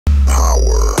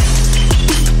power.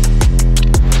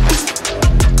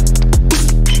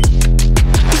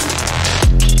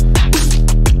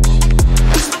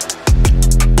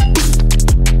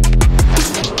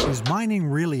 Is mining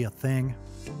really a thing?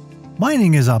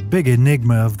 Mining is a big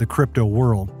enigma of the crypto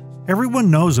world. Everyone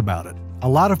knows about it. A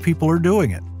lot of people are doing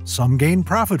it. Some gain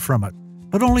profit from it.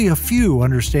 But only a few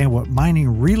understand what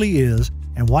mining really is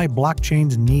and why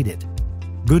blockchains need it.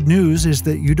 Good news is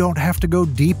that you don't have to go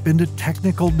deep into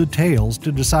technical details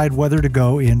to decide whether to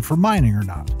go in for mining or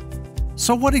not.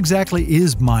 So what exactly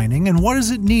is mining and what is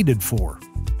it needed for?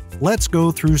 Let's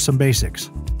go through some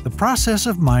basics. The process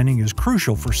of mining is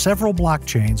crucial for several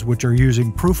blockchains which are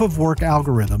using proof-of-work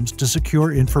algorithms to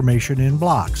secure information in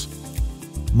blocks.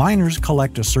 Miners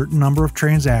collect a certain number of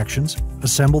transactions,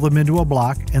 assemble them into a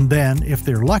block, and then, if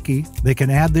they're lucky, they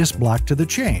can add this block to the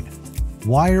chain.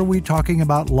 Why are we talking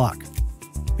about luck?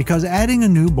 Because adding a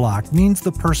new block means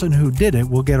the person who did it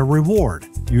will get a reward,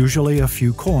 usually a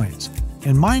few coins.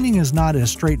 And mining is not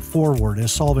as straightforward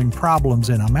as solving problems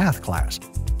in a math class.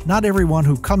 Not everyone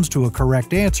who comes to a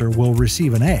correct answer will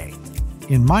receive an A.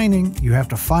 In mining, you have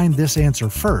to find this answer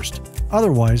first,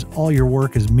 otherwise all your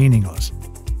work is meaningless.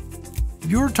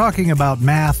 You're talking about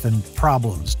math and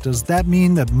problems. Does that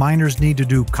mean that miners need to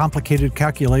do complicated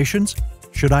calculations?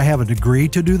 Should I have a degree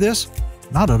to do this?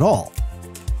 Not at all.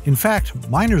 In fact,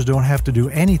 miners don't have to do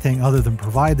anything other than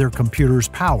provide their computers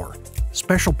power.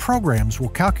 Special programs will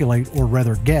calculate, or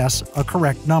rather guess, a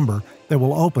correct number that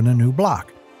will open a new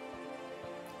block.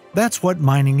 That's what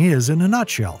mining is in a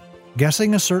nutshell,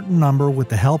 guessing a certain number with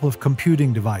the help of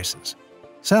computing devices.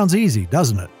 Sounds easy,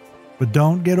 doesn't it? But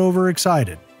don't get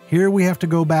overexcited. Here we have to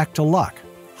go back to luck.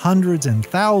 Hundreds and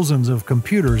thousands of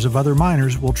computers of other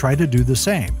miners will try to do the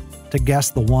same, to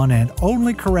guess the one and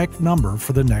only correct number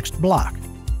for the next block.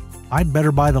 I'd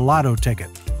better buy the lotto ticket.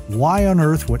 Why on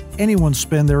earth would anyone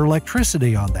spend their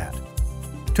electricity on that?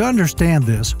 To understand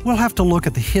this, we'll have to look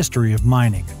at the history of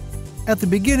mining. At the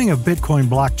beginning of Bitcoin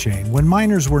blockchain, when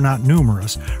miners were not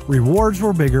numerous, rewards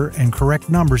were bigger and correct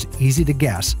numbers easy to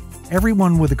guess,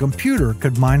 everyone with a computer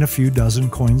could mine a few dozen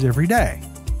coins every day.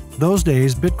 Those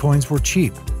days, Bitcoins were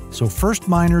cheap, so first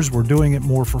miners were doing it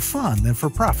more for fun than for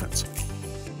profits.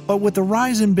 But with the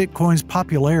rise in Bitcoin's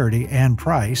popularity and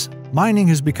price, mining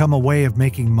has become a way of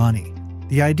making money.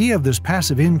 The idea of this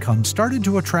passive income started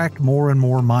to attract more and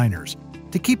more miners.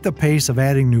 To keep the pace of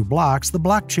adding new blocks, the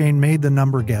blockchain made the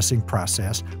number guessing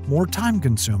process more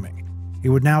time-consuming. It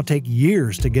would now take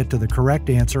years to get to the correct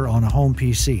answer on a home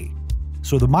PC.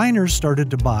 So the miners started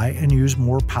to buy and use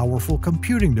more powerful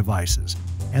computing devices.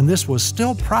 And this was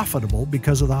still profitable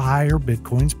because of the higher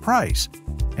Bitcoin's price.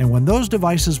 And when those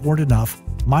devices weren't enough,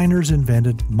 miners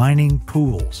invented mining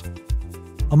pools.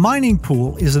 A mining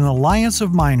pool is an alliance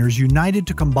of miners united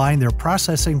to combine their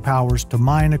processing powers to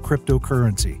mine a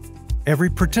cryptocurrency. Every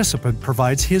participant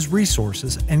provides his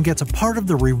resources and gets a part of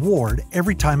the reward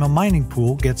every time a mining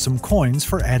pool gets some coins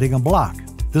for adding a block.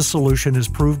 This solution has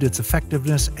proved its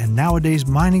effectiveness, and nowadays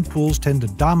mining pools tend to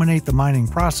dominate the mining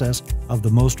process of the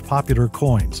most popular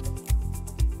coins.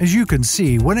 As you can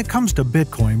see, when it comes to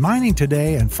Bitcoin, mining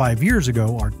today and 5 years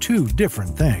ago are two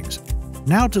different things.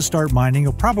 Now to start mining,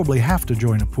 you'll probably have to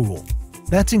join a pool.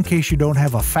 That's in case you don't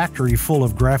have a factory full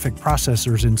of graphic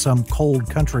processors in some cold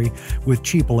country with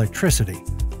cheap electricity.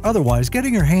 Otherwise,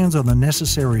 getting your hands on the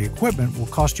necessary equipment will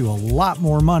cost you a lot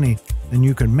more money than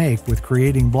you can make with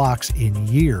creating blocks in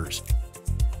years.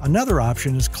 Another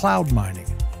option is cloud mining.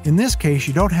 In this case,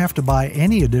 you don't have to buy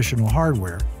any additional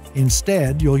hardware.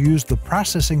 Instead, you'll use the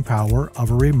processing power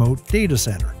of a remote data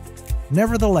center.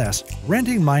 Nevertheless,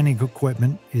 renting mining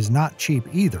equipment is not cheap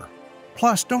either.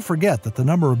 Plus, don't forget that the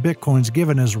number of bitcoins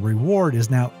given as a reward is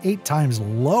now 8 times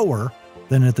lower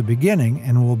than at the beginning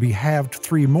and will be halved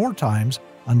 3 more times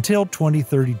until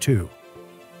 2032.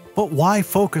 But why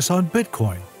focus on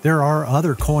Bitcoin? There are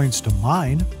other coins to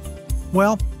mine.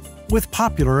 Well, with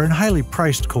popular and highly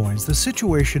priced coins, the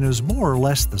situation is more or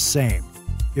less the same.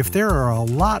 If there are a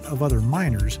lot of other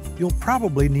miners, you'll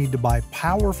probably need to buy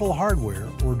powerful hardware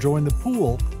or join the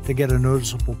pool to get a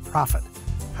noticeable profit.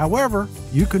 However,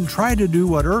 you can try to do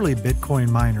what early Bitcoin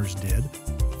miners did.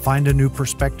 Find a new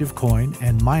prospective coin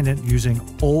and mine it using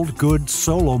old good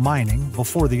solo mining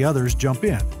before the others jump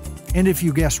in. And if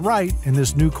you guess right and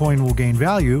this new coin will gain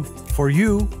value, for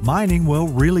you, mining will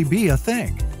really be a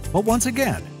thing. But once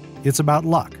again, it's about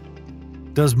luck.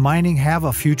 Does mining have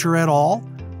a future at all?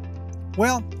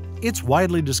 Well, it's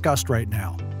widely discussed right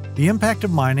now. The impact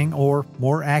of mining, or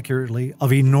more accurately,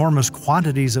 of enormous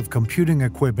quantities of computing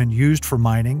equipment used for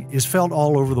mining, is felt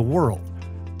all over the world.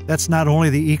 That's not only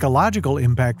the ecological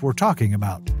impact we're talking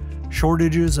about.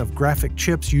 Shortages of graphic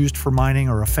chips used for mining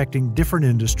are affecting different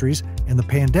industries, and the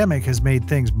pandemic has made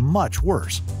things much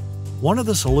worse. One of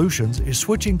the solutions is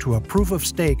switching to a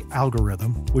proof-of-stake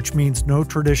algorithm, which means no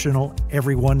traditional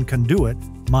everyone can do it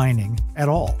mining at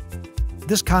all.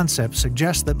 This concept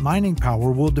suggests that mining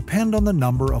power will depend on the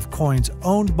number of coins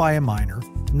owned by a miner,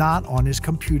 not on his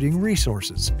computing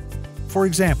resources. For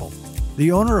example,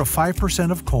 the owner of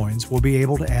 5% of coins will be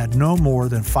able to add no more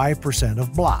than 5%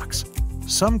 of blocks.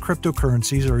 Some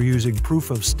cryptocurrencies are using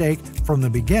proof of stake from the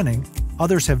beginning,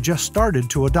 others have just started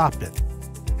to adopt it.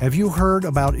 Have you heard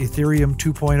about Ethereum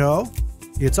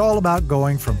 2.0? It's all about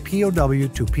going from POW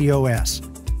to POS.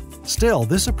 Still,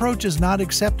 this approach is not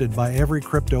accepted by every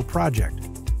crypto project.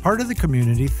 Part of the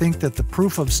community think that the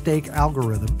proof-of-stake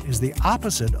algorithm is the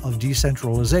opposite of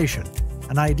decentralization,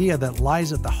 an idea that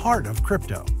lies at the heart of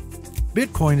crypto.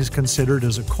 Bitcoin is considered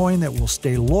as a coin that will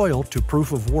stay loyal to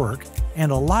proof-of-work,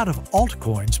 and a lot of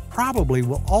altcoins probably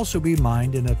will also be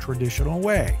mined in a traditional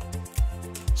way.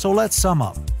 So let's sum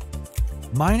up.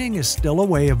 Mining is still a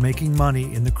way of making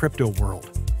money in the crypto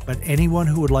world, but anyone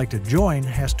who would like to join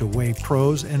has to weigh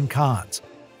pros and cons.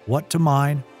 What to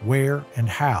mine, where, and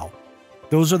how.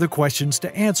 Those are the questions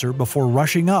to answer before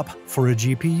rushing up for a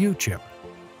GPU chip.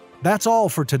 That's all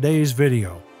for today's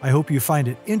video. I hope you find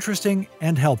it interesting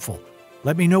and helpful.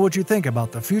 Let me know what you think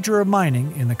about the future of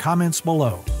mining in the comments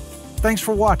below. Thanks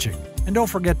for watching, and don't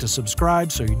forget to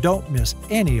subscribe so you don't miss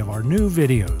any of our new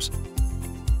videos.